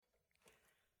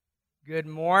Good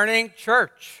morning,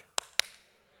 church.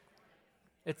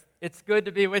 It's good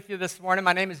to be with you this morning.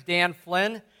 My name is Dan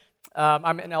Flynn.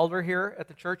 I'm an elder here at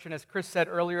the church, and as Chris said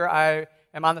earlier, I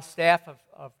am on the staff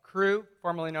of Cru,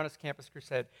 formerly known as Campus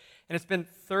Crusade. And it's been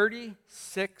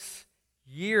 36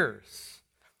 years,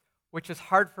 which is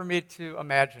hard for me to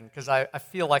imagine because I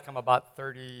feel like I'm about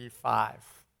 35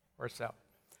 or so.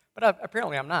 But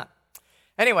apparently I'm not.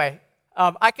 Anyway,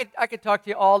 I could talk to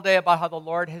you all day about how the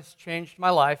Lord has changed my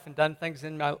life and done things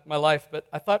in my life, but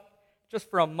I thought just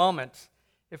for a moment,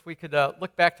 if we could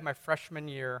look back to my freshman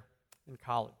year in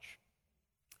college.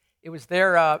 It was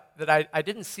there that I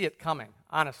didn't see it coming,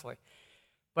 honestly.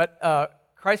 But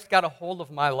Christ got a hold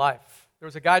of my life. There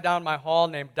was a guy down my hall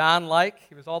named Don Like.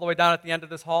 He was all the way down at the end of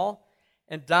this hall.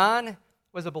 And Don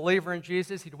was a believer in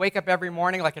Jesus. He'd wake up every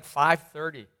morning like at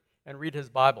 5:30 and read his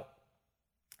Bible.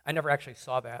 I never actually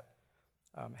saw that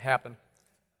happen.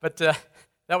 But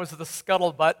that was the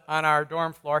scuttlebutt on our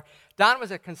dorm floor. Don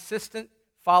was a consistent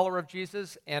follower of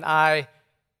Jesus, and I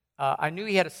knew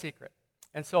he had a secret.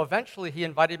 And so eventually he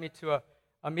invited me to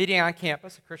a meeting on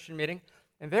campus, a Christian meeting,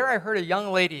 and there I heard a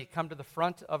young lady come to the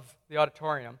front of the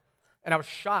auditorium, and I was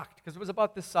shocked because it was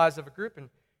about this size of a group, and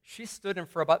she stood and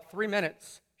for about 3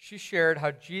 minutes, she shared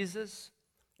how Jesus,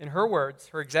 in her words,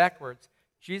 her exact words,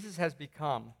 Jesus has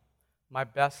become my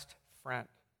best friend.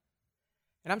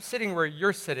 And I'm sitting where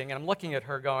you're sitting, and I'm looking at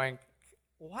her going,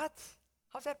 what?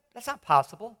 How's that? That's not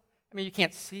possible. I mean, you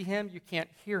can't see him, you can't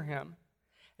hear him.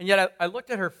 And yet I looked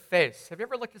at her face. Have you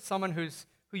ever looked at someone who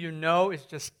you know is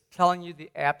just telling you the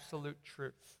absolute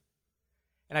truth?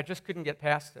 And I just couldn't get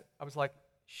past it. I was like,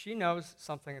 she knows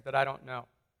something that I don't know.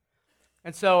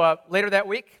 And so later that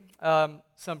week,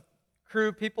 some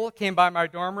Cru people came by my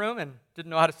dorm room and didn't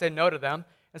know how to say no to them.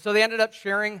 And so they ended up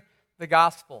sharing the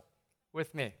gospel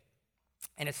with me.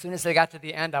 And as soon as they got to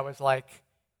the end, I was like,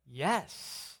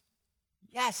 yes,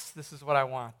 this is what I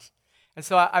want. And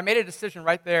so I made a decision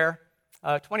right there.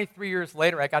 23 years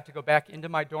later, I got to go back into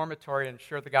my dormitory and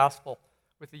share the gospel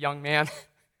with a young man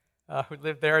who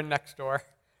lived there next door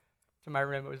to my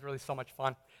room. It was really so much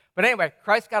fun. But anyway,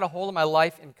 Christ got a hold of my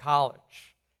life in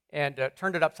college and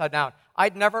turned it upside down.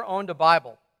 I'd never owned a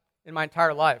Bible in my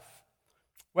entire life.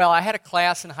 Well, I had a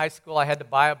class in high school. I had to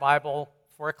buy a Bible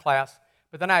for a class,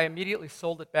 but then I immediately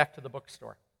sold it back to the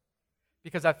bookstore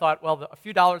because I thought, well, a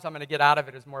few dollars I'm going to get out of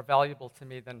it is more valuable to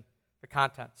me than the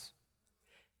contents.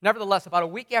 Nevertheless, about a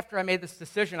week after I made this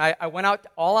decision, I went out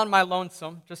all on my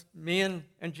lonesome, just me and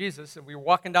Jesus, and we were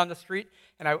walking down the street,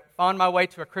 and I found my way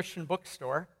to a Christian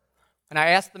bookstore, and I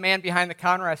asked the man behind the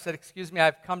counter, I said, excuse me,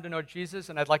 I've come to know Jesus,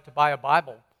 and I'd like to buy a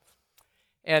Bible.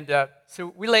 And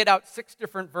so we laid out 6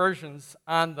 different versions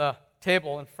on the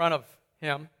table in front of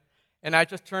him, and I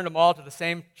just turned them all to the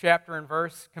same chapter and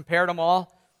verse, compared them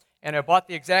all, and I bought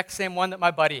the exact same one that my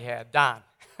buddy had, Don.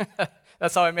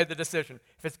 That's how I made the decision.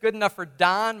 If it's good enough for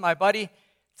Don, my buddy,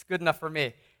 it's good enough for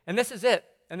me. And this is it.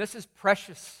 And this is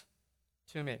precious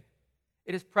to me.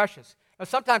 It is precious. Now,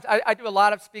 sometimes I do a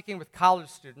lot of speaking with college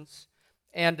students,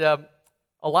 and a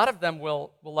lot of them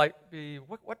will be,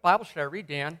 what Bible should I read,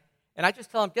 Dan? And I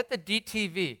just tell them, get the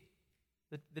DTV,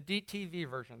 the DTV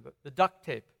version, the duct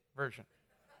tape version.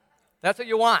 That's what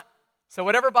you want. So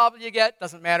whatever Bible you get,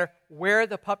 doesn't matter. Wear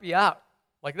the puppy out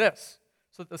like this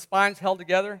so that the spine's held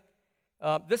together.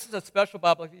 This is a special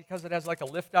Bible because it has like a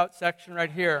lift-out section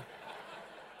right here,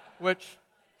 which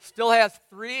still has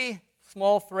 3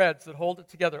 small threads that hold it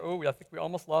together. Oh, I think we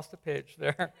almost lost a page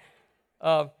there.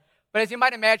 But as you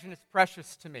might imagine, it's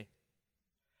precious to me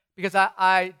because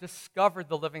I discovered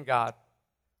the living God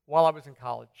while I was in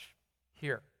college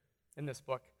here in this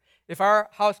book. If our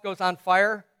house goes on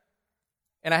fire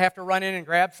and I have to run in and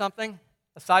grab something,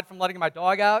 aside from letting my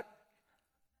dog out,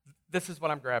 this is what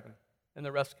I'm grabbing, and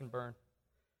the rest can burn.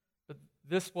 But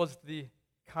this was the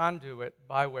conduit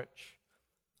by which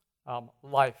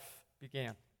life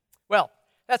began. Well,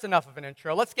 that's enough of an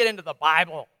intro. Let's get into the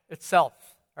Bible itself,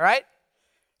 all right?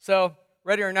 So,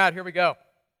 ready or not, here we go.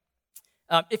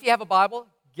 If you have a Bible,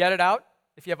 get it out.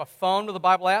 If you have a phone with a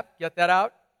Bible app, get that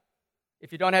out.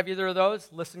 If you don't have either of those,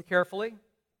 listen carefully,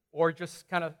 or just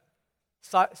kind of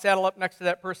saddle up next to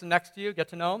that person next to you, get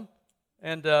to know them,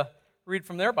 and read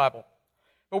from their Bible.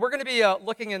 But we're going to be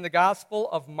looking in the Gospel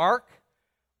of Mark,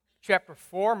 chapter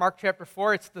 4. Mark chapter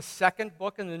 4, it's the second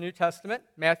book in the New Testament.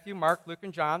 Matthew, Mark, Luke,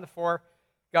 and John, the 4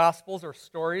 Gospels or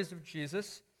stories of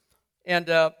Jesus. And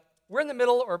we're in the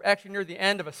middle, or actually near the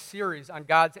end of a series on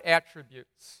God's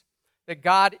attributes. That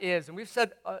God is, and we've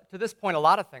said to this point a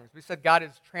lot of things. We've said God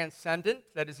is transcendent,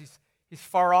 that is, he's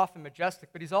far off and majestic,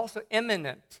 but he's also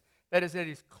immanent, that is, that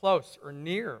he's close or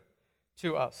near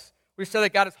to us. We've said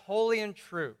that God is holy and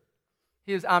true.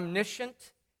 He is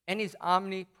omniscient, and he's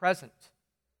omnipresent.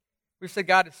 We've said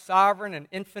God is sovereign and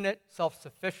infinite,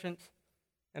 self-sufficient,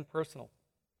 and personal.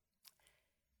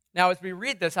 Now, as we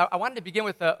read this, I wanted to begin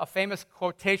with a famous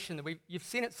quotation that you've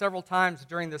seen it several times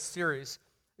during this series.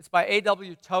 It's by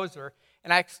A.W. Tozer,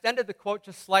 and I extended the quote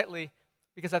just slightly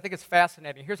because I think it's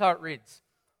fascinating. Here's how it reads.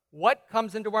 What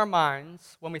comes into our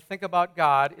minds when we think about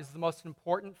God is the most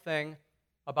important thing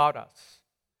about us.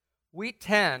 We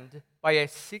tend, by a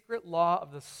secret law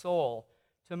of the soul,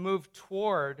 to move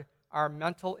toward our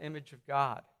mental image of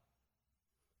God.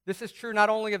 This is true not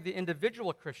only of the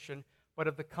individual Christian, but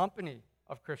of the company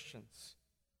of Christians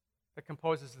that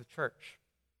composes the church.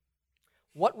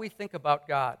 What we think about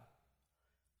God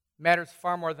matters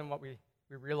far more than what we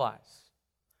realize.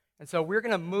 And so we're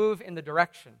going to move in the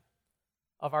direction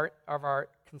of our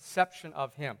conception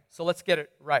of him. So let's get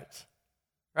it right.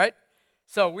 Right?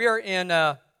 So we are in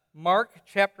Mark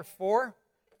chapter 4,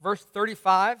 verse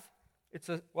 35.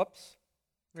 Let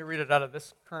me read it out of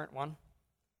this current one.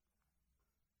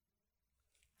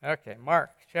 Okay,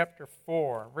 Mark chapter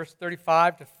 4, verse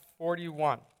 35 to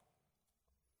 41.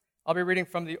 I'll be reading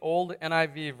from the old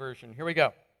NIV version. Here we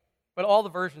go. But all the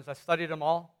versions, I studied them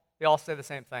all. They all say the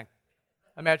same thing.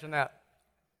 Imagine that.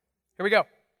 Here we go.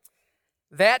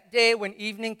 That day when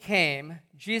evening came,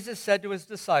 Jesus said to his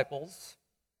disciples,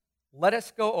 "Let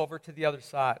us go over to the other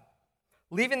side."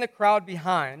 Leaving the crowd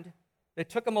behind, they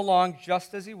took him along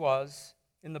just as he was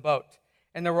in the boat,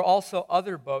 and there were also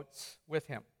other boats with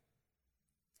him.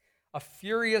 A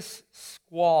furious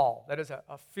squall, that is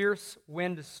a fierce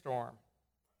windstorm,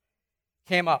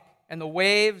 came up, and the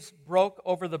waves broke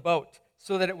over the boat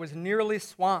so that it was nearly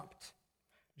swamped.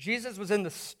 Jesus was in the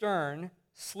stern,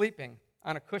 sleeping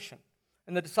on a cushion.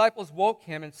 And the disciples woke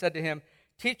him and said to him,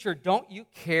 "Teacher, don't you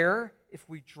care if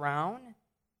we drown?"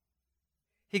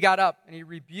 He got up and he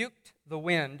rebuked the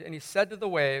wind, and he said to the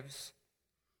waves,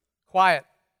 "Quiet,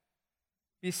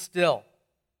 be still."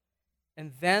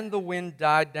 And then the wind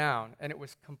died down, and it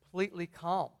was completely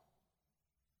calm.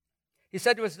 He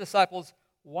said to his disciples,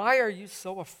 "Why are you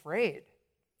so afraid?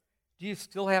 Do you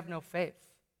still have no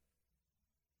faith?"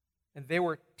 And they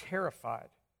were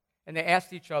terrified, and they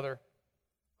asked each other,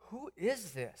 "Who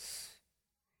is this?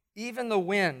 Even the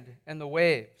wind and the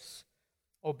waves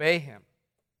obey him."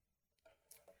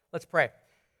 Let's pray.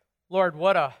 Lord,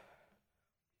 what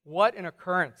an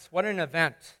occurrence, what an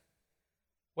event,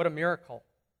 what a miracle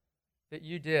that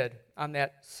you did on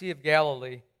that Sea of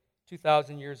Galilee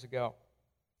 2,000 years ago.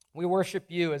 We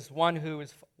worship you as one who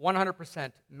is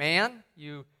 100% man.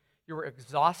 You were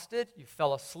exhausted, you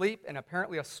fell asleep, and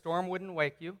apparently a storm wouldn't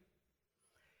wake you.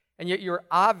 And yet you're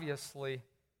obviously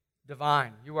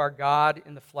divine. You are God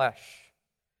in the flesh.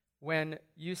 When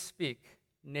you speak,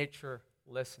 nature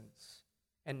listens,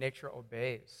 and nature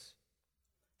obeys.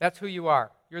 That's who you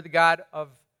are. You're the God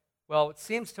of, well, it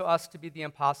seems to us to be the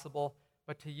impossible,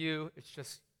 but to you, it's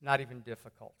just not even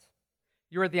difficult.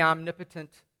 You are the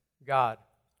omnipotent God,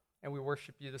 and we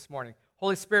worship you this morning.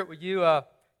 Holy Spirit, would you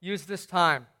use this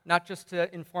time, not just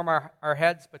to inform our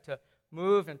heads, but to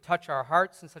move and touch our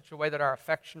hearts in such a way that our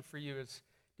affection for you is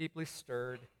deeply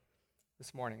stirred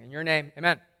this morning. In your name,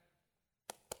 amen.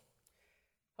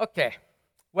 Okay,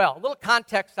 well, a little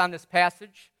context on this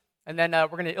passage, and then we're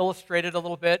going to illustrate it a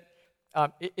little bit.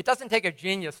 It doesn't take a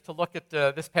genius to look at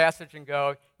this passage and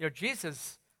go,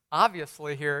 Jesus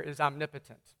obviously here is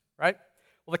omnipotent, right?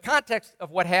 Well, the context of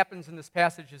what happens in this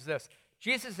passage is this.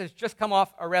 Jesus has just come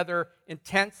off a rather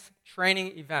intense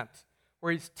training event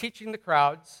where he's teaching the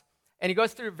crowds, and he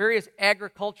goes through various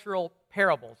agricultural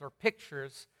parables or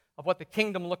pictures of what the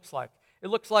kingdom looks like. It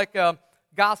looks like a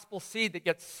gospel seed that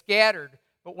gets scattered,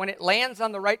 but when it lands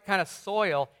on the right kind of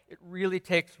soil, it really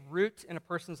takes root in a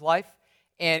person's life,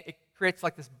 and it creates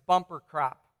like this bumper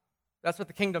crop. That's what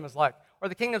the kingdom is like. Or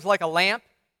the kingdom is like a lamp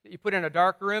that you put in a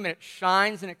dark room, and it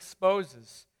shines and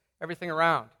exposes everything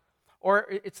around. Or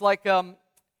it's like a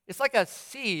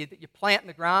seed that you plant in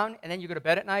the ground, and then you go to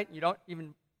bed at night, and you don't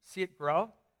even see it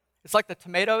grow. It's like the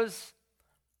tomatoes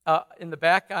on the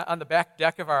back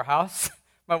deck of our house.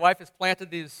 My wife has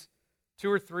planted these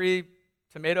 2 or 3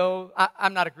 tomato,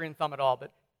 I'm not a green thumb at all,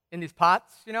 but in these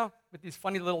pots, with these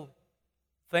funny little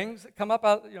things that come up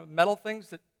out, metal things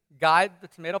that guide the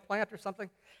tomato plant or something.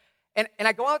 And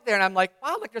I go out there and I'm like,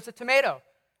 wow, look, there's a tomato.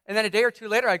 And then a day or two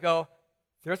later I go,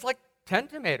 there's like 10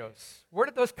 tomatoes. Where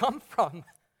did those come from?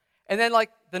 And then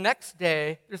like the next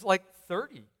day, there's like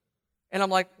 30. And I'm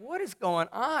like, what is going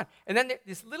on? And then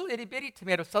this little itty bitty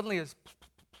tomato suddenly is,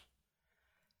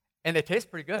 and they taste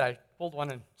pretty good. I pulled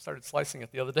one and started slicing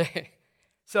it the other day.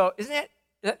 So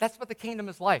that's what the kingdom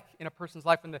is like in a person's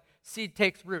life when the seed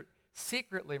takes root.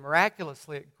 secretly,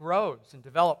 miraculously, it grows and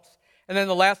develops. And then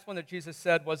the last one that Jesus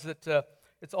said was that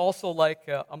it's also like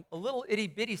a little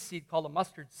itty-bitty seed called a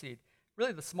mustard seed,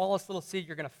 really the smallest little seed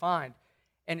you're going to find.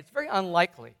 And it's very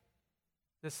unlikely,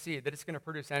 this seed, that it's going to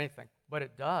produce anything, but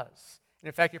it does. And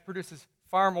in fact, it produces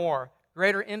far more,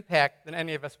 greater impact than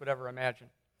any of us would ever imagine.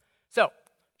 So,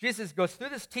 Jesus goes through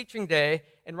this teaching day,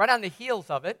 and right on the heels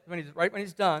of it, when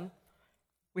he's done,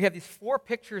 we have these 4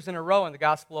 pictures in a row in the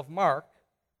Gospel of Mark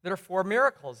that are 4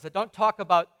 miracles that don't talk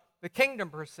about the kingdom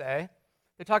per se.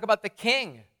 They talk about the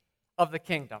king of the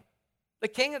kingdom. The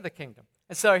king of the kingdom.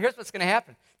 And so here's what's going to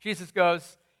happen. Jesus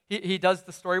goes, he does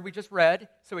the story we just read,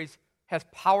 so he has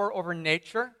power over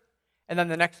nature. And then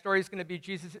the next story is going to be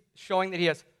Jesus showing that he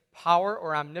has power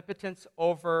or omnipotence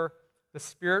over the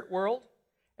spirit world.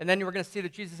 And then we're going to see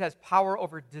that Jesus has power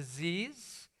over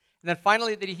disease. And then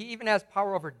finally, that he even has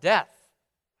power over death.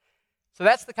 So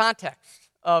that's the context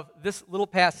of this little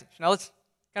passage. Now let's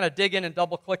kind of dig in and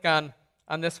double-click on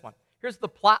this one. Here's the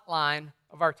plot line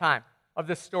of our time, of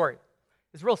this story.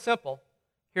 It's real simple.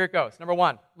 Here it goes. Number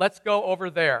 1, let's go over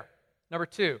there. Number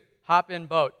 2, hop in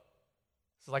boat.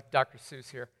 This is like Dr. Seuss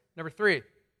here. Number 3,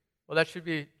 well, that should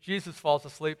be Jesus falls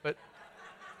asleep, but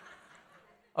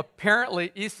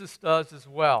apparently Isis does as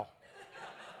well.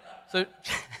 So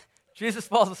Jesus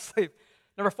falls asleep.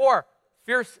 Number 4,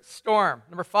 fierce storm.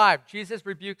 Number 5, Jesus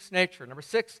rebukes nature. Number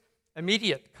 6,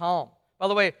 immediate calm. By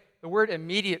the way, the word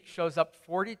immediate shows up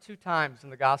 42 times in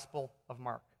the Gospel of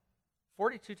Mark.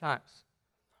 42 times.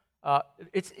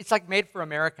 It's like made for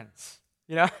Americans,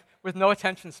 with no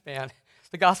attention span.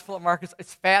 The Gospel of Mark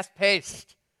it's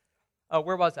fast-paced.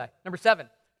 Where was I? Number 7,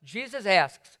 Jesus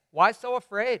asks, why so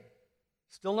afraid?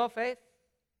 Still no faith?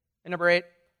 And number 8,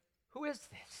 who is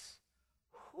this?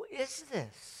 Who is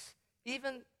this?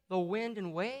 Even the wind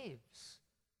and waves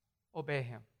obey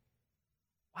him.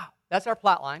 Wow, that's our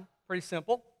plot line. Pretty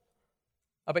simple.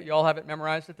 I bet you all have it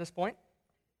memorized at this point.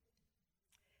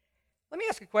 Let me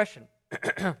ask a question.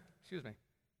 Excuse me.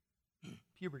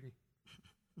 Puberty.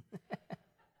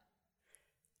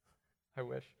 I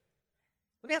wish.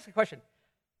 Let me ask a question.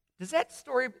 Does that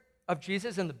story of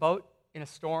Jesus in the boat in a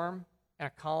storm and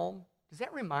a calm, does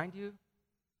that remind you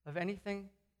of anything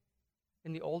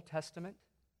in the Old Testament?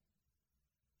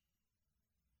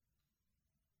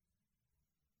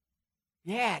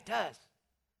 Yeah, it does.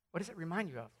 What does it remind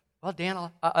you of? Well,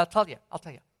 Dan, I'll tell you.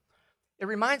 It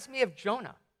reminds me of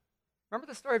Jonah. Remember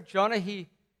the story of Jonah? He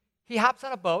hops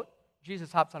on a boat.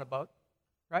 Jesus hops on a boat,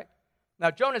 right? Now,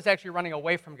 Jonah's actually running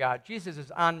away from God. Jesus is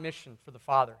on mission for the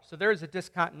Father. So there is a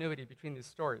discontinuity between these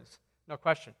stories, no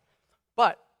question.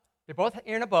 But they're both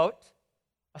in a boat.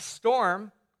 A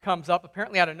storm comes up,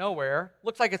 apparently out of nowhere.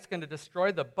 Looks like it's going to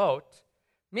destroy the boat.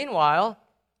 Meanwhile,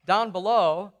 down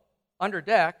below, under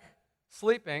deck,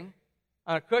 sleeping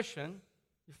on a cushion.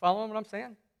 You following what I'm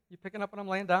saying? You picking up what I'm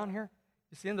laying down here?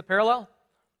 You seeing the parallel?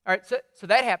 All right, so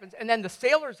that happens. And then the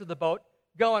sailors of the boat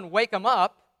go and wake them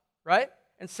up, right?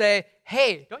 And say,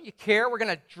 hey, don't you care? We're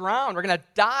going to drown. We're going to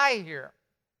die here.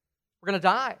 We're going to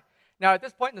die. Now, at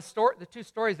this point in the 2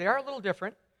 stories, they are a little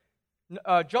different.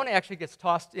 Jonah actually gets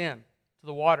tossed in to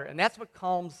the water, and that's what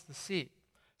calms the sea.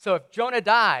 So if Jonah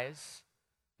dies,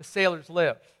 the sailors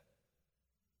live.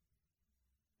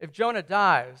 If Jonah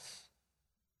dies,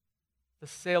 the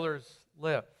sailors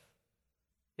live.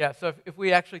 Yeah, so if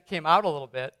we actually came out a little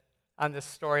bit on this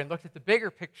story and looked at the bigger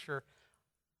picture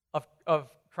of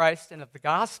Christ and of the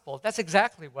gospel, that's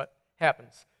exactly what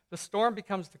happens. The storm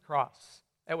becomes the cross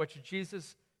at which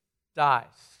Jesus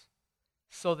dies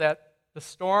so that the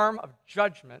storm of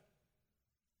judgment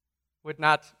would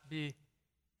not be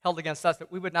held against us,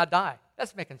 that we would not die.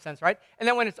 That's making sense, right? And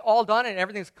then when it's all done and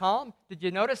everything's calm, did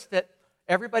you notice that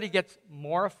everybody gets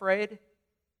more afraid?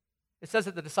 It says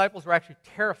that the disciples were actually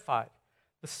terrified.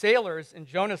 The sailors in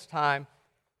Jonah's time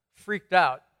freaked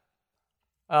out.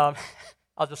 I'll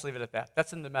just leave it at that.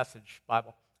 That's in the Message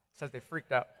Bible. It says they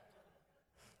freaked out.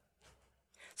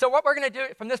 So what we're going to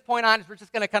do from this point on is we're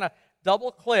just going to kind of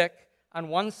double-click on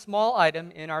one small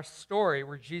item in our story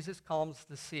where Jesus calms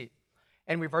the sea.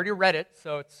 And we've already read it,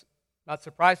 so it's not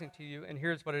surprising to you, and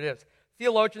here's what it is.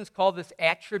 Theologians call this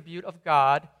attribute of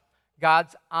God,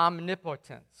 God's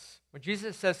omnipotence. When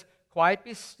Jesus says, quiet,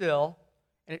 be still,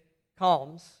 and it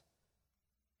calms,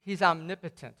 he's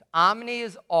omnipotent. Omni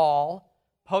is all,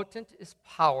 potent is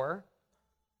power.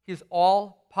 He's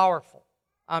all-powerful,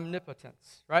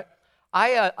 omnipotence, right?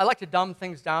 I like to dumb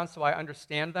things down so I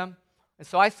understand them. And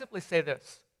so I simply say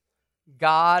this: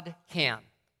 God can.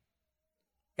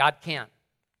 God can.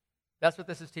 That's what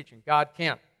this is teaching. God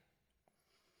can.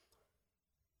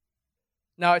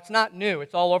 Now, it's not new.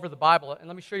 It's all over the Bible. And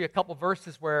let me show you a couple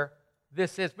verses where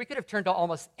this is. We could have turned to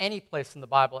almost any place in the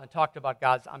Bible and talked about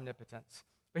God's omnipotence.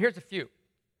 But here's a few.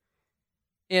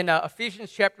 In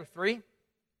Ephesians chapter 3,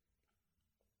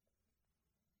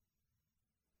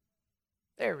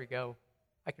 there we go.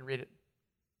 I can read it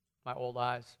with my old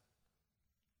eyes.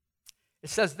 It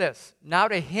says this, "Now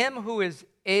to him who is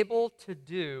able to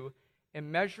do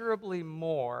immeasurably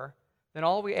more than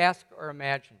all we ask or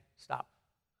imagine." Stop.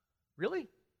 Really?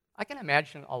 I can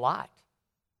imagine a lot.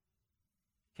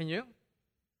 Can you?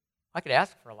 I could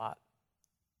ask for a lot.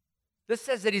 This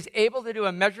says that he's able to do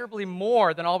immeasurably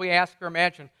more than all we ask or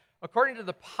imagine, according to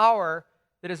the power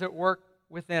that is at work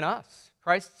within us.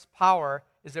 Christ's power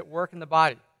is at work in the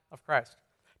body of Christ.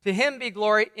 To him be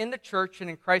glory in the church and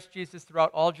in Christ Jesus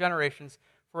throughout all generations,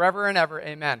 forever and ever.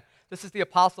 Amen. This is the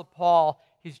Apostle Paul.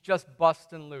 He's just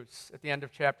busting loose at the end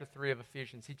of chapter 3 of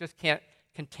Ephesians. He just can't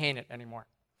contain it anymore.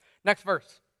 Next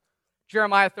verse,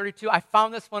 Jeremiah 32. I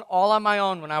found this one all on my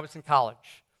own when I was in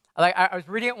college. I was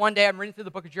reading it one day. I'm reading through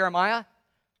the book of Jeremiah,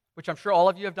 which I'm sure all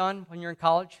of you have done when you're in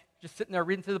college, just sitting there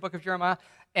reading through the book of Jeremiah.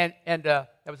 And that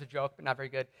was a joke, but not very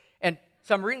good. And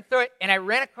so I'm reading through it, and I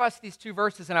ran across these two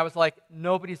verses, and I was like,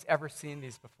 nobody's ever seen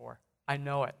these before. I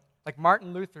know it. Like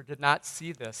Martin Luther did not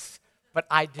see this, but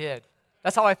I did.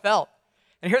 That's how I felt.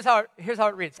 And here's how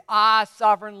it reads. Ah,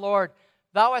 sovereign Lord,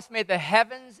 thou hast made the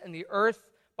heavens and the earth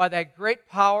by thy great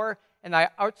power and thy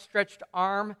outstretched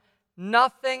arm.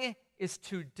 Nothing is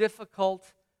too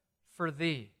difficult for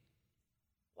thee.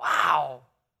 Wow.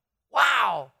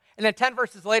 Wow. And then 10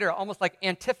 verses later, almost like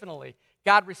antiphonally,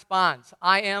 God responds,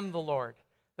 I am the Lord,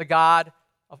 the God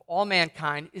of all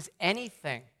mankind. Is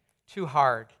anything too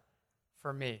hard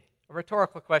for me? A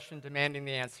rhetorical question demanding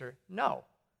the answer, no.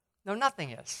 No,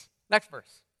 nothing is. Next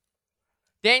verse.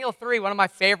 Daniel 3, one of my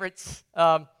favorites.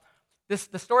 The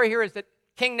story here is that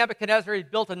King Nebuchadnezzar, he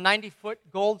built a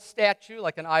 90-foot gold statue,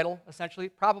 like an idol, essentially,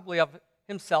 probably of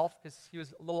himself, because he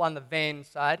was a little on the vain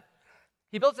side.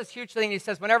 He builds this huge thing. He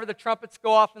says, whenever the trumpets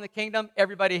go off in the kingdom,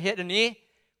 everybody hit a knee,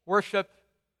 worship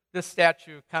this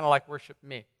statue, kind of like worship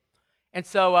me. And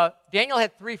so Daniel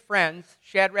had 3 friends,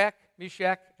 Shadrach,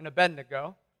 Meshach, and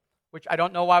Abednego, which I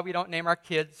don't know why we don't name our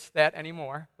kids that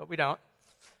anymore, but we don't.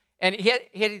 And he had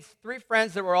these 3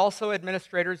 friends that were also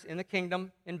administrators in the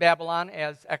kingdom in Babylon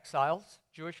as exiles,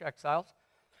 Jewish exiles.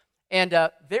 And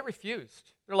they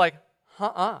refused. They're like,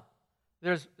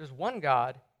 there's one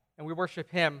God, and we worship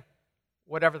him,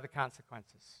 whatever the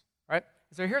consequences, right?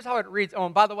 So here's how it reads. Oh,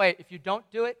 and by the way, if you don't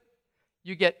do it,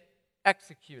 you get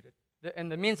executed.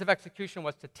 And the means of execution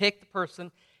was to take the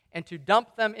person and to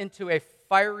dump them into a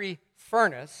fiery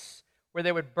furnace where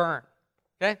they would burn,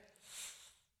 okay?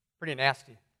 Pretty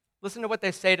nasty. Listen to what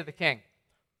they say to the king.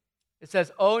 It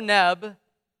says, O Neb,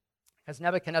 because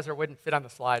Nebuchadnezzar wouldn't fit on the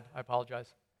slide, I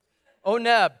apologize. O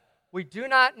Neb, we do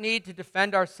not need to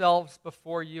defend ourselves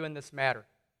before you in this matter.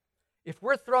 If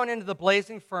we're thrown into the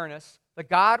blazing furnace, the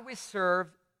God we serve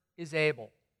is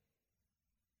able.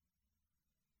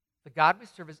 The God we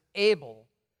serve is able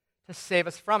to save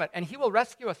us from it. And he will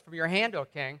rescue us from your hand, O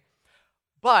king.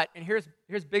 But, and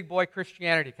here's big boy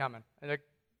Christianity coming. And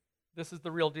this is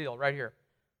the real deal right here.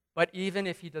 But even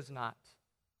if he does not,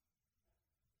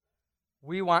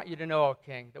 we want you to know, O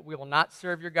king, that we will not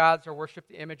serve your gods or worship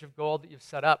the image of gold that you've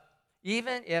set up,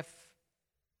 even if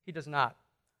he does not.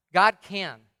 God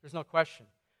can, there's no question.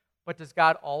 But does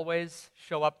God always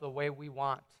show up the way we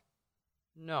want?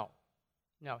 No.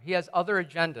 No, he has other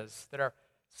agendas that are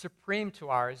supreme to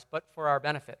ours, but for our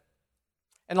benefit.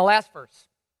 And the last verse,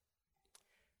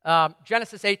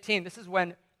 Genesis 18, this is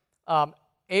when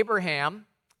Abraham,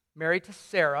 married to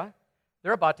Sarah,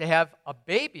 they're about to have a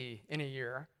baby in a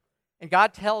year, and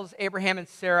God tells Abraham and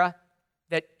Sarah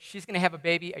that she's going to have a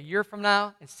baby a year from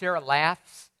now, and Sarah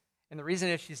laughs, and the reason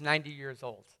is she's 90 years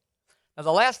old. Now,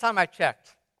 the last time I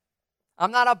checked,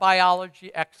 I'm not a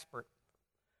biology expert,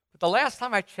 but the last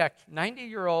time I checked,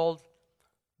 90-year-old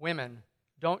women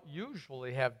don't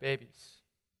usually have babies.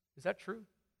 Is that true?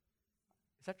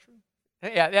 Is that true?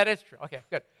 Yeah, that is true. Okay,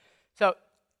 good. So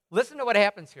listen to what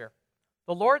happens here.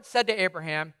 The Lord said to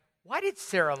Abraham, why did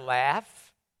Sarah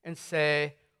laugh and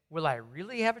say, will I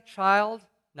really have a child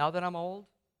now that I'm old?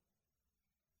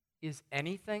 Is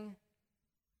anything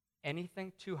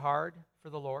too hard for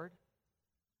the Lord?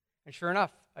 And sure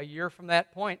enough, a year from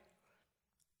that point,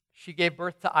 she gave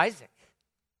birth to Isaac.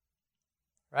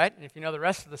 Right? And if you know the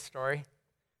rest of the story,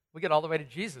 we get all the way to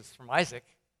Jesus from Isaac.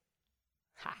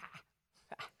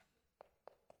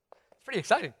 It's pretty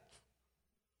exciting.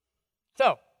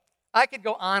 So, I could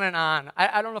go on and on.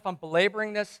 I don't know if I'm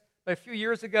belaboring this, but a few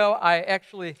years ago, I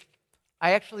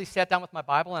actually sat down with my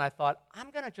Bible and I thought, I'm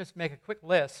going to just make a quick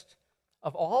list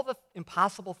of all the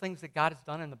impossible things that God has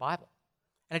done in the Bible.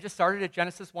 And it just started at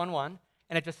Genesis 1:1,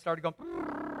 and it just started going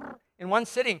in one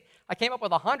sitting. I came up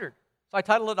with 100. So I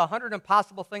titled it 100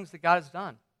 Impossible Things That God Has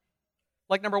Done.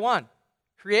 Like number 1,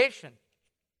 creation.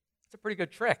 It's a pretty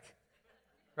good trick,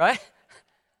 right?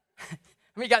 I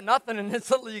mean, you got nothing, and then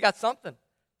suddenly you got something.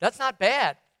 That's not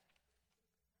bad.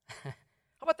 How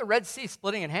about the Red Sea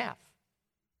splitting in half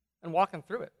and walking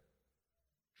through it?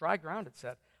 Dry ground, it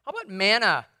said. How about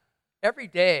manna every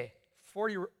day,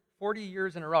 40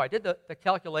 years in a row? I did the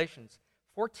calculations.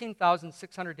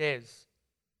 14,600 days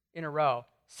in a row.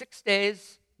 6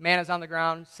 days, manna's on the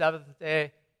ground. 7th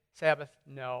day, Sabbath,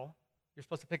 no. You're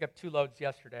supposed to pick up 2 loads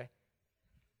yesterday.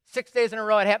 6 days in a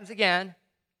row, it happens again.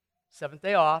 7th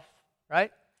day off,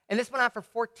 right? And this went on for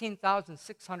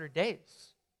 14,600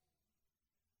 days.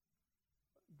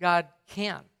 God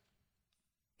can.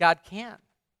 God can.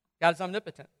 God is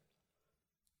omnipotent.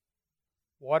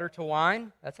 Water to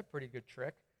wine, that's a pretty good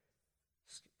trick.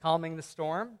 Calming the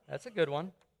storm, that's a good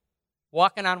one.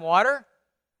 Walking on water,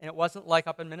 and it wasn't like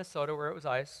up in Minnesota where it was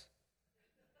ice.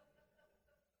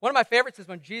 One of my favorites is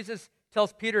when Jesus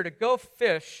tells Peter to go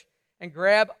fish and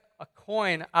grab a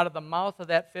coin out of the mouth of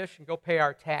that fish and go pay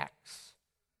our tax.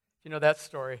 You know that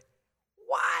story.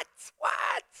 What?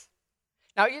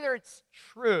 Now, either it's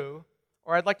true,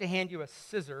 or I'd like to hand you a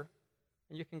scissor,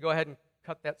 and you can go ahead and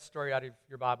cut that story out of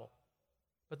your Bible.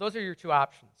 But those are your 2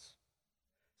 options.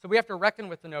 So we have to reckon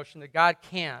with the notion that God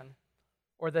can,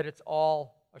 or that it's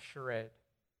all a charade.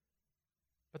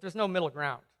 But there's no middle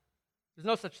ground. There's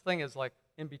no such thing as like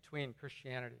in-between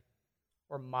Christianity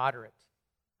or moderate.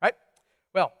 Right?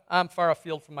 Well, I'm far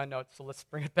afield from my notes, so let's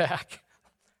bring it back.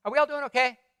 Are we all doing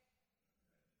okay?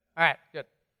 All right, good.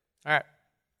 All right.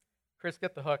 Chris,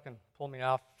 get the hook and pull me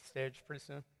off stage pretty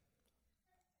soon.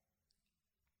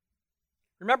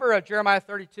 Remember Jeremiah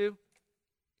 32?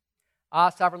 Ah,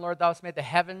 sovereign Lord, thou hast made the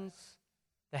heavens.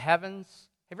 Have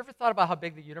you ever thought about how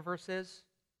big the universe is?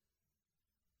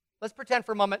 Let's pretend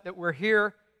for a moment that we're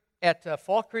here at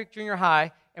Fall Creek Junior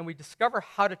High and we discover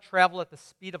how to travel at the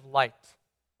speed of light,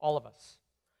 all of us.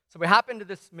 So we hop into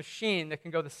this machine that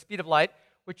can go the speed of light,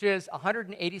 which is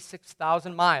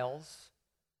 186,000 miles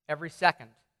every second.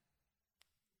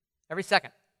 Every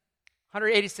second.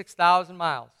 186,000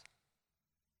 miles.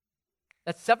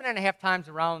 That's 7.5 times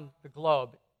around the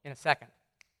globe in a second.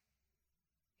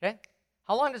 Okay?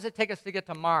 How long does it take us to get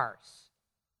to Mars?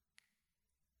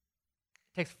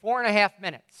 It takes 4.5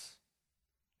 minutes,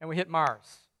 and we hit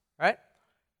Mars, right?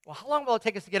 Well, how long will it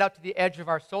take us to get out to the edge of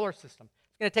our solar system?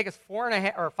 It's going to take us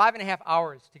 5.5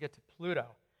 hours to get to Pluto.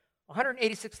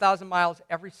 186,000 miles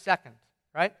every second,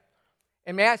 right?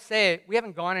 And may I say, we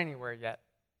haven't gone anywhere yet.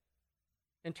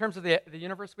 In terms of the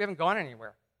universe, we haven't gone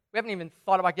anywhere. We haven't even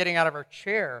thought about getting out of our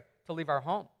chair to leave our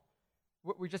home.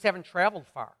 We just haven't traveled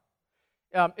far.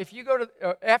 If you go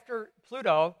to, after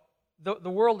Pluto, the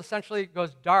world essentially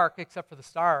goes dark except for the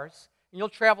stars, and you'll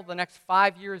travel the next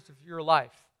 5 years of your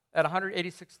life at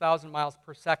 186,000 miles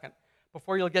per second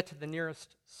before you'll get to the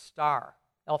nearest star,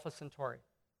 Alpha Centauri.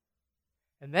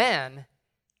 And then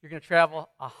you're going to travel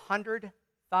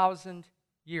 100,000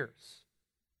 years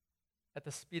at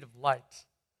the speed of light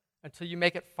until you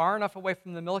make it far enough away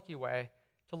from the Milky Way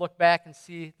to look back and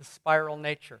see the spiral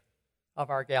nature of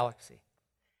our galaxy.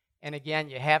 And again,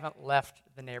 you haven't left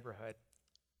the neighborhood.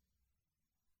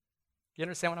 Do you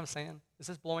understand what I'm saying? Is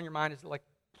this blowing your mind? Is it like...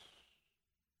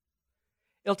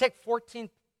 It'll take 14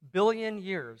 billion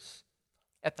years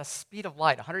at the speed of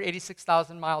light,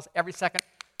 186,000 miles every second,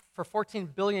 for 14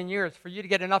 billion years for you to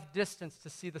get enough distance to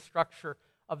see the structure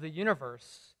of the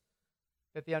universe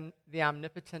that the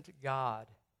omnipotent God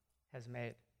has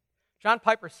made. John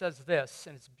Piper says this,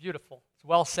 and it's beautiful, it's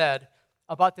well said,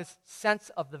 about this sense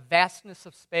of the vastness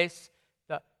of space,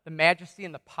 the majesty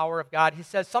and the power of God. He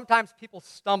says, sometimes people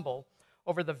stumble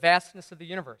over the vastness of the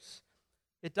universe.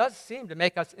 It does seem to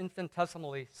make us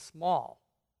infinitesimally small.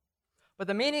 But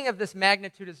the meaning of this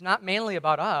magnitude is not mainly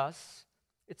about us,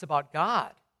 it's about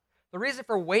God. The reason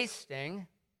for wasting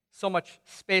so much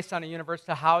space on a universe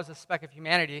to house a speck of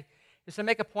humanity is to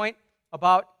make a point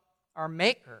about our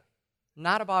Maker,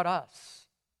 not about us.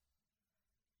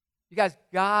 You guys,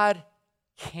 God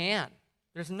can.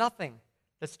 There's nothing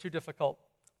that's too difficult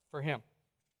for Him.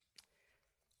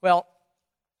 Well,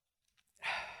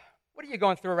 what are you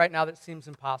going through right now that seems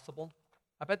impossible?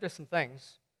 I bet there's some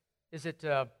things. Is it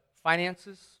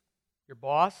finances? Your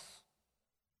boss?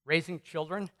 Raising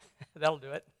children? That'll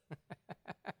do it.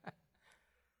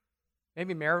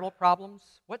 Maybe marital problems?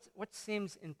 What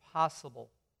seems impossible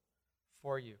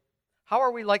for you? How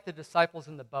are we like the disciples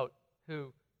in the boat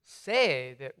who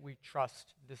say that we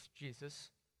trust this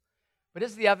Jesus? But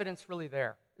is the evidence really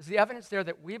there? Is the evidence there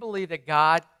that we believe that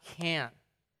God can?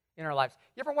 in our lives.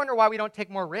 You ever wonder why we don't take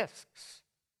more risks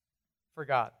for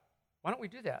God? Why don't we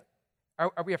do that?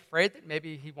 Are we afraid that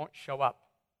maybe he won't show up,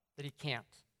 that he can't?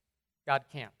 God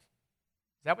can't.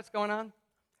 Is that what's going on?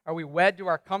 Are we wed to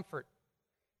our comfort,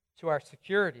 to our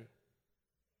security?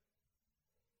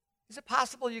 Is it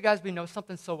possible, you guys, we know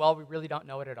something so well we really don't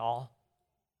know it at all?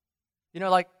 You know,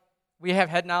 like we have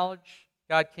head knowledge,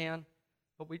 God can,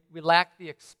 but we lack the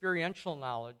experiential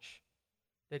knowledge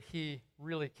that he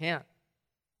really can.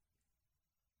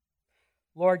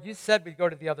 Lord, you said we'd go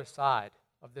to the other side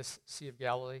of this Sea of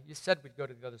Galilee. You said we'd go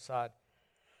to the other side.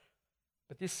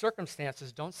 But these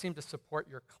circumstances don't seem to support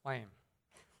your claim,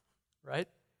 right?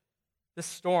 This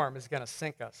storm is going to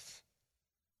sink us.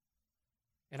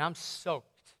 And I'm soaked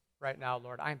right now,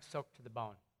 Lord. I am soaked to the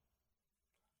bone.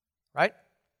 Right?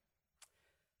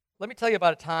 Let me tell you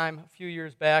about a time a few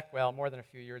years back, well, more than a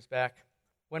few years back,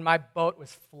 when my boat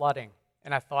was flooding,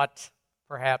 and I thought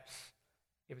perhaps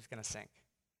it was going to sink.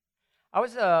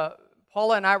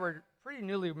 Paula and I were pretty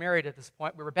newly married at this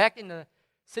point. We were back in the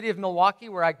city of Milwaukee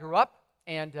where I grew up,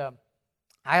 and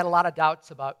I had a lot of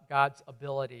doubts about God's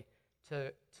ability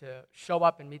to show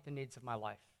up and meet the needs of my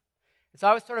life. And so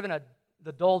I was sort of in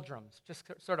the doldrums, just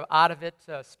sort of out of it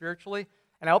spiritually.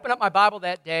 And I opened up my Bible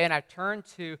that day, and I turned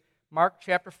to Mark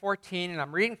chapter 14, and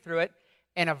I'm reading through it,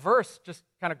 and a verse just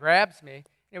kind of grabs me.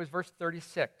 It was verse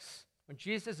 36. When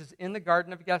Jesus is in the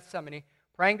Garden of Gethsemane,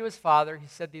 praying to his Father, he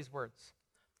said these words.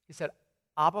 He said,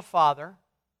 Abba, Father,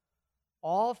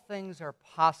 all things are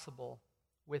possible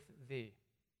with thee.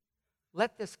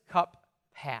 Let this cup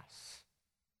pass.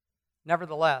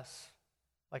 Nevertheless,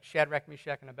 like Shadrach,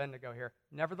 Meshach, and Abednego here,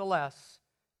 nevertheless,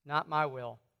 not my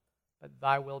will, but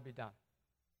thy will be done.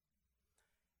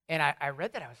 And I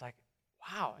read that, I was like,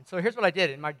 wow. And so here's what I did.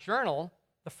 In my journal,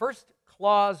 the first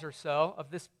clause or so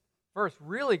of this verse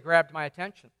really grabbed my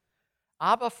attention.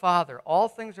 Abba, Father, all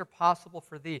things are possible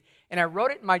for thee. And I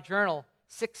wrote it in my journal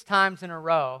 6 times in a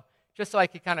row, just so I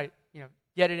could kind of,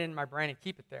 get it in my brain and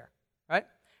keep it there, right?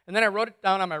 And then I wrote it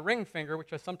down on my ring finger,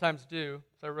 which I sometimes do.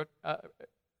 So I wrote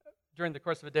during the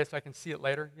course of a day so I can see it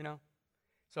later,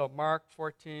 So Mark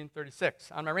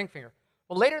 14:36 on my ring finger.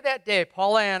 Well, later that day,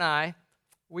 Paula and I,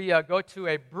 we go to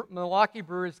a Milwaukee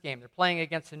Brewers game. They're playing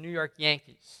against the New York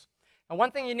Yankees. And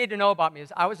one thing you need to know about me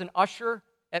is I was an usher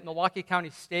at Milwaukee County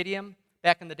Stadium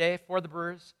back in the day for the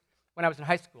Brewers when I was in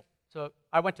high school. So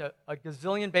I went to a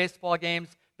gazillion baseball games.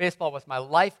 Baseball was my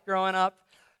life growing up.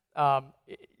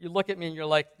 You look at me and you're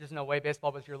like, there's no way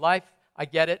baseball was your life. I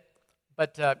get it.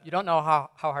 But you don't know how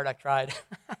hard I tried.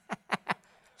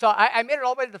 So I made it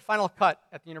all the way to the final cut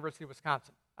at the University of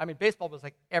Wisconsin. I mean, baseball was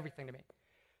like everything to me.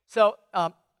 So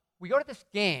we go to this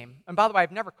game. And by the way,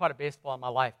 I've never caught a baseball in my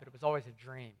life, but it was always a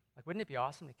dream. Like, wouldn't it be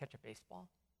awesome to catch a baseball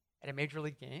at a major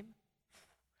league game?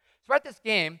 So we're at this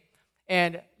game,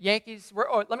 and Yankees,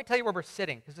 let me tell you where we're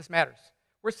sitting, because this matters.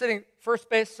 We're sitting first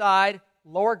base side,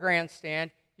 lower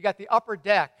grandstand. You got the upper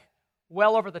deck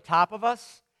well over the top of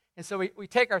us. And so we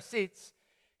take our seats,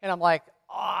 and I'm like,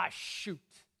 shoot.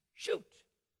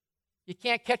 You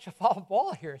can't catch a foul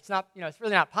ball here. It's not, it's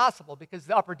really not possible because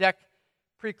the upper deck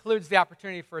precludes the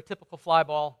opportunity for a typical foul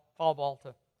ball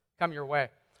to come your way.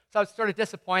 So I was sort of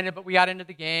disappointed, but we got into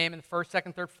the game, and the first,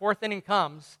 second, third, fourth inning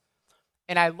comes,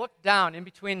 and I looked down in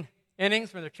between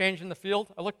innings when they're changing the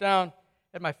field. I looked down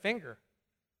at my finger.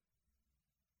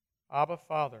 Abba,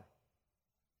 Father,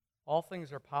 all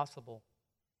things are possible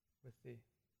with thee.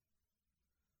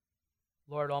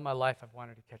 Lord, all my life I've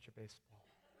wanted to catch a baseball.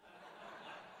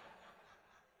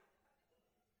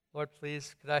 Lord,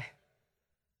 please, could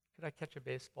I catch a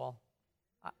baseball?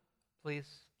 Please,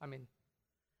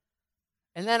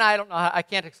 and then I don't know, I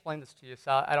can't explain this to you,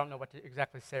 so I don't know what to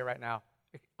exactly say right now,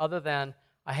 other than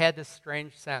I had this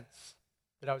strange sense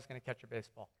that I was going to catch a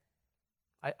baseball.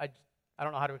 I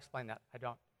don't know how to explain that. I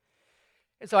don't.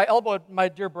 And so I elbowed my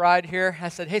dear bride here. I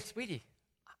said, hey, sweetie,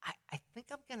 I think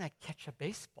I'm going to catch a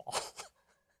baseball.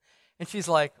 And she's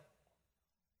like,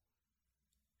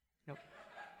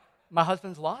 my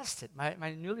husband's lost it. My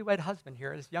newlywed husband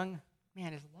here, this young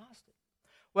man, has lost it.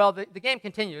 Well, the game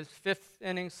continues, 5th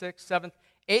inning, 6th, 7th,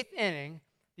 8th inning.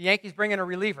 The Yankees bring in a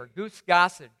reliever, Goose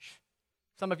Gossage.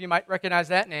 Some of you might recognize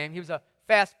that name. He was a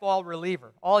fastball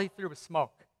reliever. All he threw was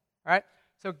smoke. All right?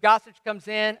 So Gossage comes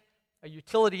in, a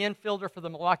utility infielder for the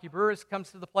Milwaukee Brewers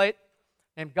comes to the plate,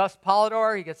 named Gus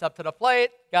Polidor. He gets up to the plate.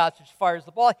 Gossage fires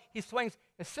the ball. He swings.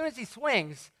 As soon as he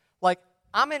swings, like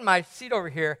I'm in my seat over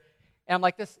here, and I'm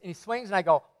like this, and he swings, and I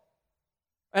go,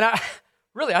 and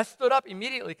I stood up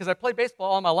immediately because I played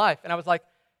baseball all my life, and I was like,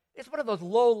 it's one of those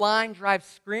low line drive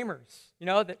screamers,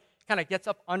 that kind of gets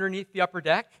up underneath the upper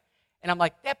deck, and I'm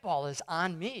like, that ball is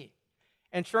on me.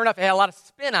 And sure enough, it had a lot of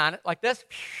spin on it, like this.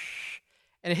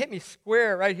 And it hit me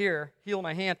square right here, heel of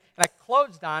my hand. And I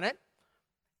closed on it,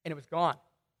 and it was gone.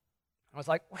 I was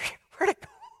like, where'd it go?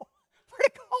 Where'd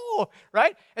it go?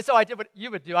 Right? And so I did what you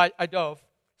would do. I dove.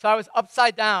 So I was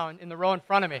upside down in the row in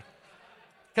front of me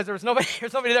because there was nobody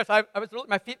there. So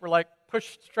my feet were like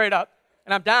pushed straight up,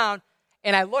 and I'm down.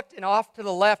 And I looked, and off to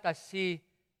the left, I see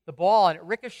the ball, and it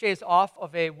ricochets off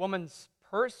of a woman's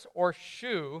purse or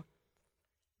shoe.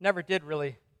 Never did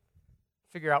really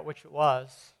figure out which it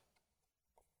was.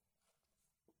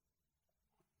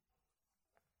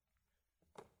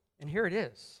 And here it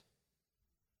is.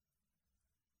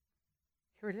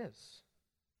 Here it is.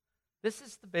 This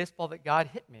is the baseball that God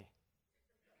hit me.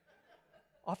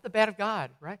 Off the bat of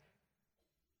God, right?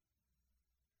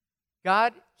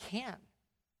 God can.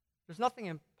 There's nothing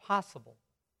impossible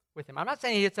with him. I'm not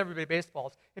saying he hits everybody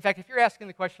baseballs. In fact, if you're asking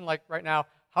the question like right now,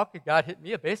 how could God hit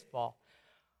me a baseball?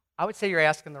 I would say you're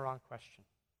asking the wrong question.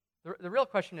 The real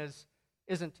question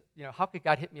isn't, how could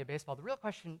God hit me a baseball? The real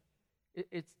question,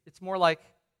 it's more like,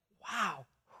 wow,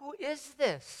 who is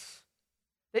this?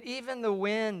 That even the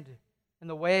wind and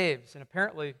the waves, and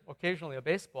apparently, occasionally, a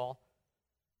baseball,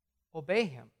 obey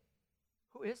him.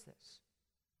 Who is this?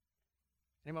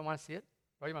 Anyone want to see it?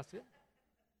 Oh, you want to see it?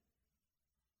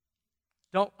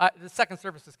 The second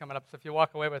service is coming up, so if you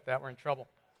walk away with that, we're in trouble.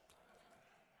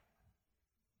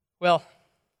 Well,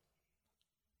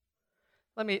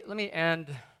 let me end,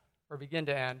 or begin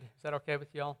to end. Is that okay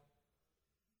with y'all?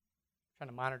 Trying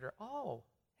to monitor. Oh,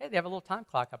 hey, they have a little time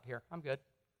clock up here. I'm good.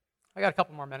 I got a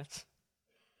couple more minutes.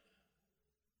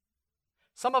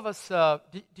 Some of us,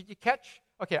 did you catch?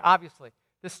 Okay, obviously,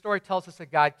 this story tells us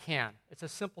that God can. It's a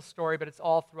simple story, but it's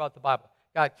all throughout the Bible.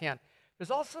 God can.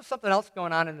 There's also something else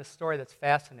going on in this story that's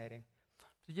fascinating.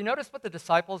 Did you notice what the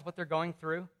disciples, what they're going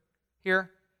through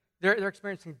here? They're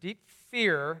experiencing deep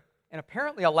fear and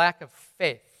apparently a lack of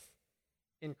faith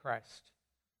in Christ,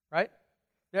 right?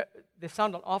 They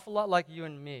sound an awful lot like you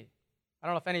and me. I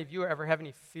don't know if any of you ever have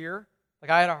any fear. Like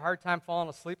I had a hard time falling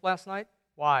asleep last night.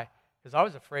 Why? Because I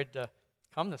was afraid to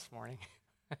come this morning.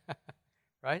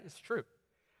 Right? It's true.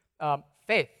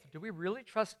 Faith. Do we really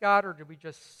trust God, or do we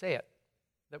just say it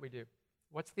that we do?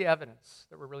 What's the evidence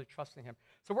that we're really trusting him?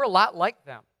 So we're a lot like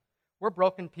them. We're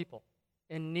broken people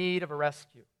in need of a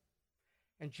rescue.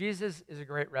 And Jesus is a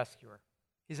great rescuer.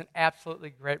 He's an absolutely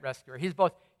great rescuer. He's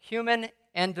both human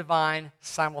and divine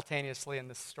simultaneously in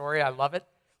this story. I love it.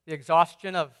 The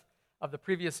exhaustion of the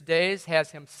previous days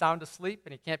has him sound asleep,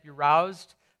 and he can't be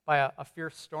roused by a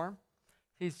fierce storm.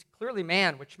 He's clearly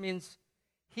man, which means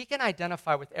he can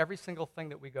identify with every single thing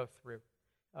that we go through.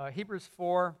 Hebrews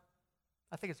 4,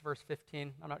 I think it's verse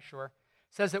 15, I'm not sure,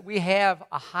 says that we have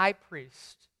a high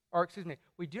priest,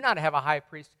 we do not have a high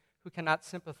priest who cannot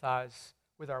sympathize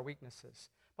with our weaknesses.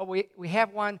 But we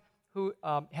have one who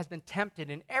has been tempted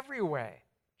in every way,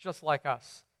 just like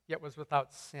us, yet was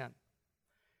without sin.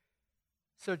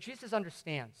 So Jesus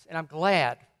understands, and I'm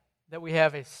glad that we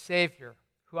have a Savior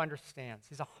who understands.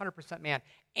 He's 100% man,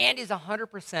 and he's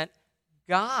 100%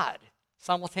 God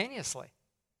simultaneously,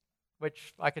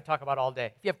 which I could talk about all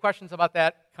day. If you have questions about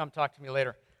that, come talk to me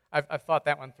later. I've thought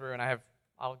that one through, and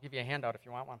I'll give you a handout if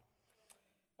you want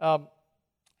one.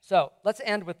 So let's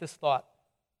end with this thought.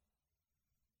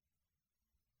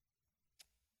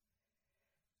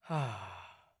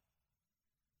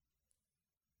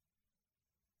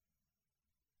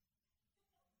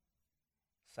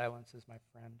 Silence is my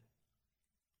friend.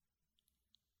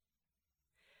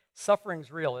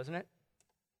 Suffering's real, isn't it?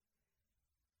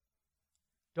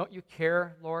 Don't you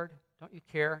care, Lord? Don't you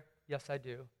care? Yes, I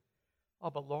do. Oh,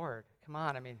 but Lord, come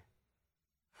on. I mean,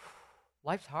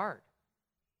 life's hard.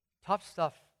 Tough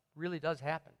stuff really does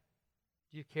happen.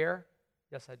 Do you care?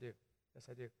 Yes, I do. Yes,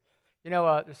 I do.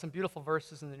 There's some beautiful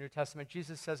verses in the New Testament.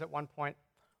 Jesus says at one point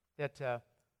that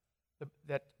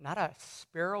that not a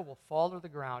sparrow will fall to the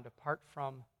ground apart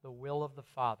from the will of the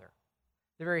Father.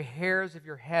 The very hairs of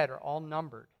your head are all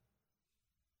numbered.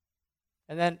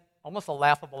 And then, almost a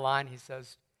laughable line, he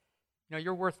says,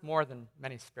 you're worth more than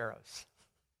many sparrows.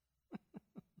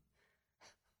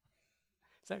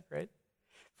 Is that great?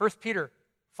 1 Peter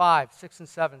 5, 6, and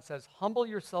 7 says, humble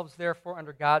yourselves therefore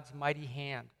under God's mighty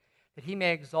hand, that he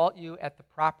may exalt you at the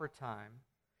proper time,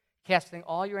 casting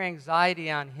all your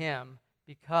anxiety on him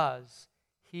because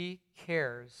he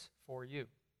cares for you.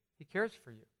 He cares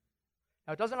for you.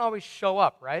 Now, it doesn't always show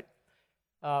up, right?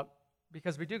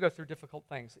 Because we do go through difficult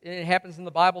things. It happens in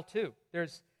the Bible, too. How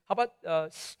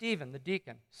about Stephen, the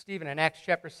deacon? Stephen in Acts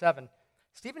chapter 7.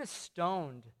 Stephen is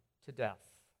stoned to death.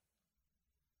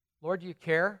 Lord, do you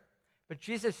care? But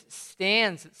Jesus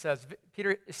stands, it says.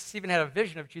 Stephen had a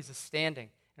vision of Jesus standing,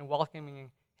 and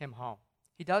welcoming him home.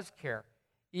 He does care,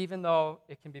 even though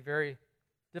it can be very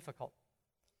difficult.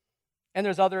 And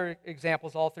there's other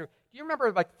examples all through. Do you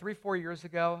remember like 3-4 years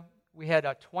ago, we had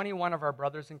 21 of our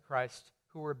brothers in Christ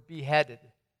who were beheaded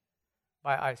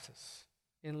by ISIS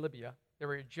in Libya. They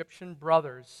were Egyptian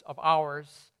brothers of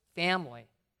ours, family,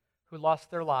 who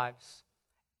lost their lives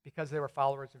because they were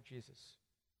followers of Jesus.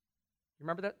 You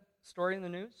remember that story in the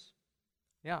news?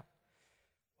 Yeah.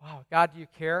 Wow, God, do you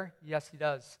care? Yes, he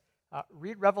does.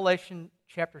 Read Revelation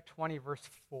chapter 20, verse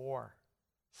 4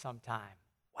 sometime.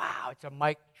 Wow, it's a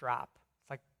mic drop. It's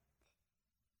like,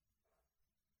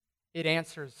 it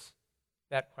answers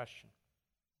that question.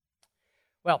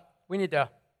 Well, we need to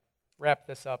wrap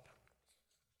this up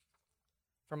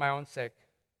for my own sake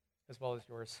as well as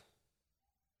yours.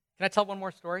 Can I tell one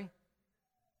more story?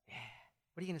 Yeah.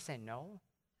 What are you going to say? No?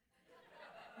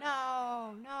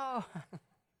 No.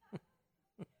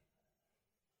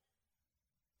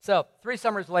 So, 3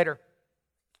 summers later,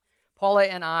 Paula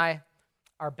and I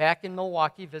are back in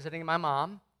Milwaukee visiting my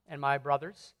mom and my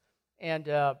brothers, and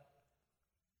I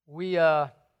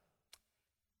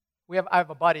have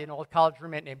a buddy, an old college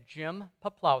roommate named Jim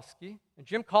Poplowski, and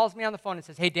Jim calls me on the phone and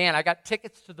says, "Hey, Dan, I got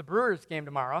tickets to the Brewers game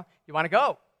tomorrow. You want to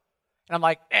go?" And I'm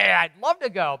like, I'd love to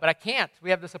go, but I can't. We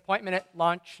have this appointment at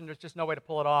lunch, and there's just no way to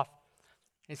pull it off.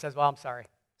 And he says, "Well, I'm sorry."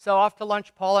 So off to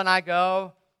lunch, Paula and I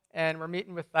go, and we're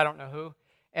meeting with I don't know who,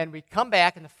 and we come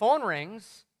back, and the phone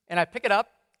rings, and I pick it up,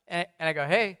 and I go,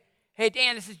 hey,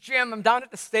 Dan, this is Jim. I'm down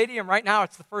at the stadium right now.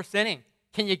 It's the first inning.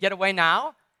 Can you get away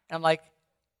now? And I'm like,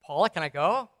 Paula, can I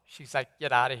go? She's like,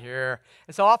 get out of here.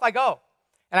 And so off I go.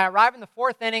 And I arrive in the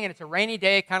 4th inning, and it's a rainy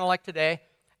day, kind of like today.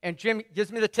 And Jim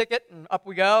gives me the ticket, and up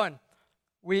we go. And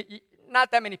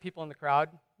not that many people in the crowd,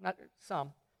 not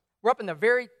some. We're up in the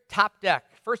very top deck,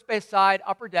 first base side,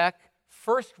 upper deck,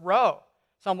 first row.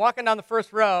 So I'm walking down the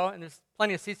first row, and there's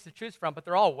plenty of seats to choose from, but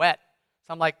they're all wet.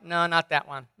 So I'm like, no, not that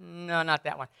one. No, not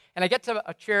that one. And I get to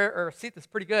a chair or a seat that's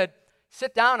pretty good,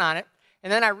 sit down on it,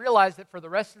 and then I realize that for the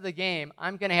rest of the game,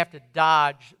 I'm going to have to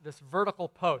dodge this vertical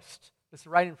post that's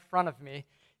right in front of me,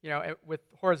 with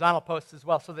horizontal posts as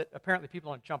well, so that apparently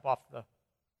people don't jump off the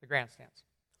grandstands.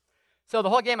 So the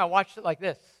whole game, I watched it like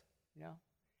this,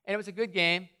 and it was a good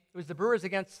game. It was the Brewers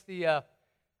against the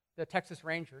Texas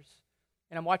Rangers,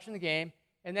 and I'm watching the game,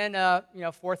 and then 4th,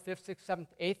 5th, 6th, 7th,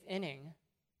 8th inning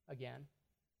again.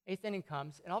 8th inning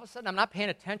comes, and all of a sudden I'm not paying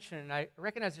attention, and I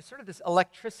recognize there's sort of this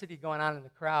electricity going on in the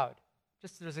crowd.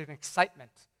 Just there's an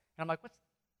excitement, and I'm like, what's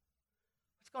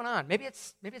going on? Maybe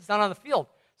it's down on the field.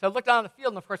 So I look down on the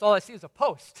field, and of course all I see is a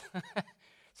post.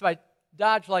 So I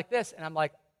dodge like this, and I'm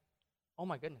like, oh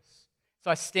my goodness. So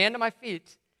I stand to my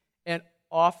feet, and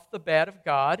off the bat of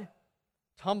God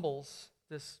tumbles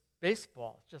this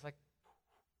baseball. It's just like,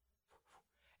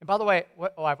 and by the way,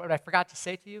 what I forgot to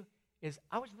say to you is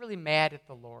I was really mad at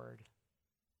the Lord.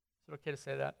 Is it okay to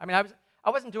say that? I mean, I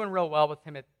wasn't doing real well with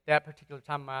him at that particular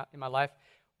time in my life.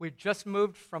 We just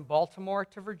moved from Baltimore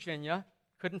to Virginia,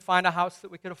 couldn't find a house that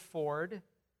we could afford,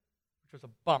 which was a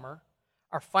bummer.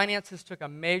 Our finances took a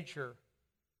major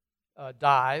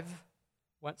dive,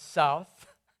 went south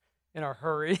in a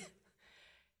hurry,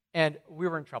 and we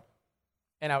were in trouble.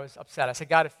 And I was upset. I said,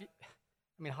 God,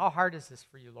 how hard is this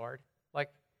for you, Lord? Like,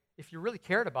 if you really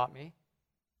cared about me,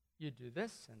 you'd do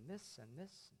this and this and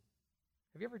this.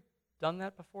 Have you ever done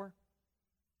that before?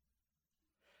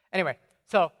 Anyway,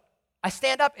 so I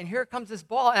stand up, and here comes this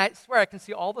ball, and I swear I can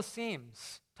see all the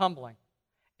seams tumbling.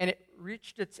 And it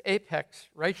reached its apex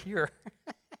right here.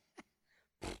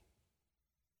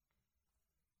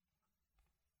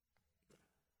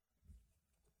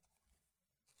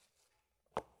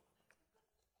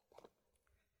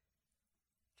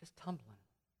 Just tumbling.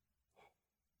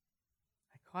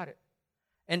 I caught it.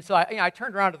 And so I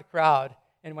turned around to the crowd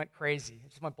and went crazy. I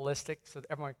just went ballistic so that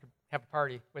everyone could have a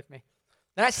party with me.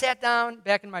 Then I sat down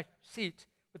back in my seat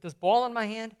with this ball in my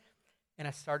hand, and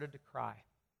I started to cry.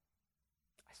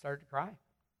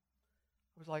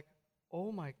 I was like,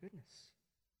 oh my goodness.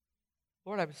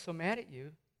 Lord, I was so mad at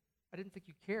you. I didn't think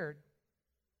you cared.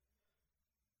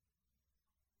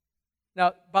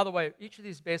 Now, by the way, each of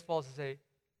these baseballs is a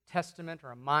testament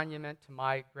or a monument to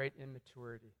my great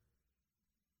immaturity.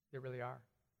 They really are.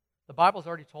 The Bible's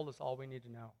already told us all we need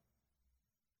to know.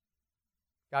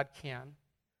 God can.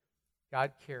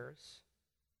 God cares.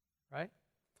 Right?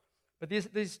 But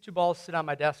these 2 balls sit on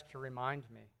my desk to remind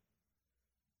me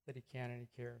that he can and he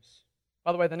cares.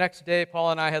 By the way, the next day,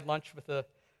 Paul and I had lunch with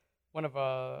one of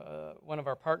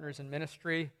our partners in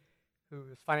ministry who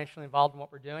was financially involved in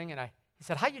what we're doing, and he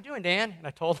said, "How you doing, Dan?" And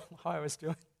I told him how I was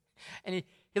doing. And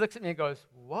he looks at me and goes,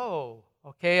 "Whoa,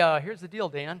 okay, here's the deal,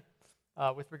 Dan.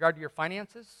 with regard to your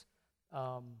finances,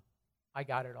 I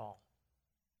got it all.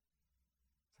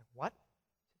 It's like, what?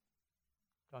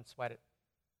 Don't sweat it.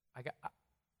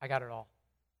 I got it all.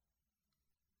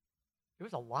 It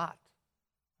was a lot.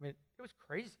 I mean, it was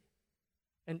crazy.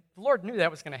 And the Lord knew that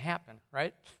was going to happen,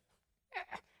 right?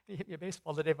 He hit me a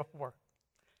baseball the day before.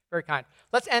 Very kind.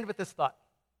 Let's end with this thought.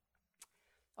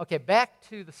 Okay, back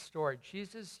to the story.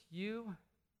 Jesus, you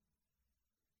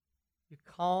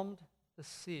calmed the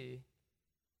sea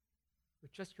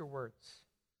with just your words.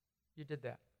 You did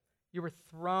that. You were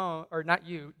thrown, or not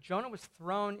you, Jonah was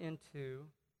thrown into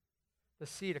the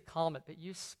sea to calm it, but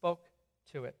you spoke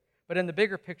to it. But in the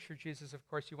bigger picture, Jesus, of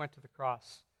course, you went to the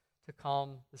cross to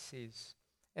calm the seas.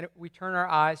 And we turn our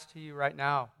eyes to you right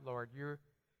now, Lord. You're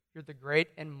the great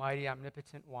and mighty,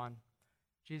 omnipotent one.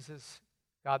 Jesus,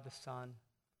 God the Son,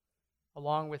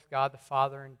 along with God the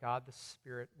Father and God the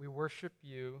Spirit, we worship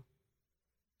you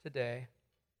today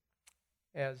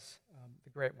as the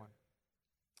great one.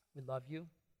 We love you.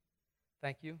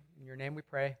 Thank you. In your name we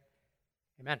pray.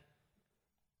 Amen.